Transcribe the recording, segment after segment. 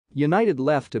United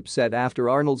left upset after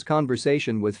Arnold's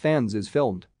conversation with fans is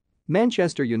filmed.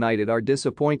 Manchester United are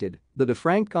disappointed that a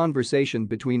frank conversation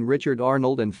between Richard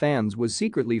Arnold and fans was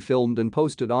secretly filmed and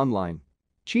posted online.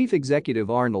 Chief Executive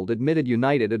Arnold admitted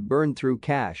United had burned through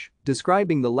cash,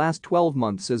 describing the last 12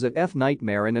 months as a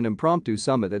nightmare in an impromptu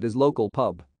summit at his local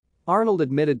pub. Arnold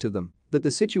admitted to them that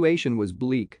the situation was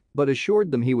bleak but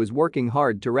assured them he was working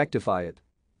hard to rectify it.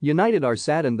 United are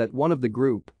saddened that one of the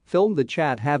group filmed the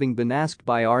chat, having been asked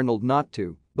by Arnold not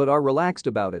to, but are relaxed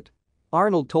about it.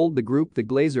 Arnold told the group the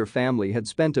Glazer family had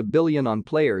spent $1 billion on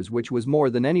players, which was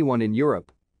more than anyone in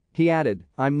Europe. He added,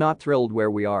 "I'm not thrilled where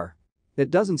we are.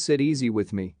 It doesn't sit easy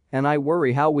with me, and I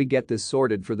worry how we get this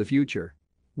sorted for the future.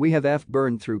 We have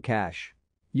burned through cash.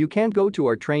 You can't go to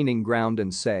our training ground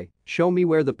and say, 'Show me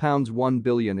where the £1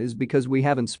 billion is,' because we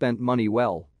haven't spent money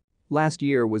well. Last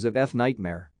year was a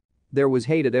nightmare. There was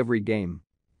hate at every game.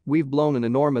 We've blown an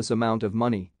enormous amount of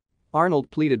money."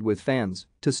 Arnold pleaded with fans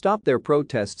to stop their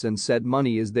protests and said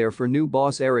money is there for new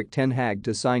boss Erik ten Hag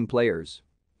to sign players.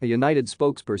 A United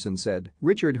spokesperson said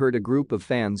Richard heard a group of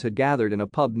fans had gathered in a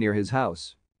pub near his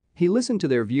house. He listened to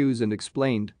their views and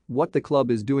explained what the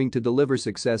club is doing to deliver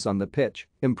success on the pitch,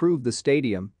 improve the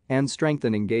stadium, and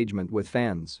strengthen engagement with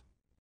fans.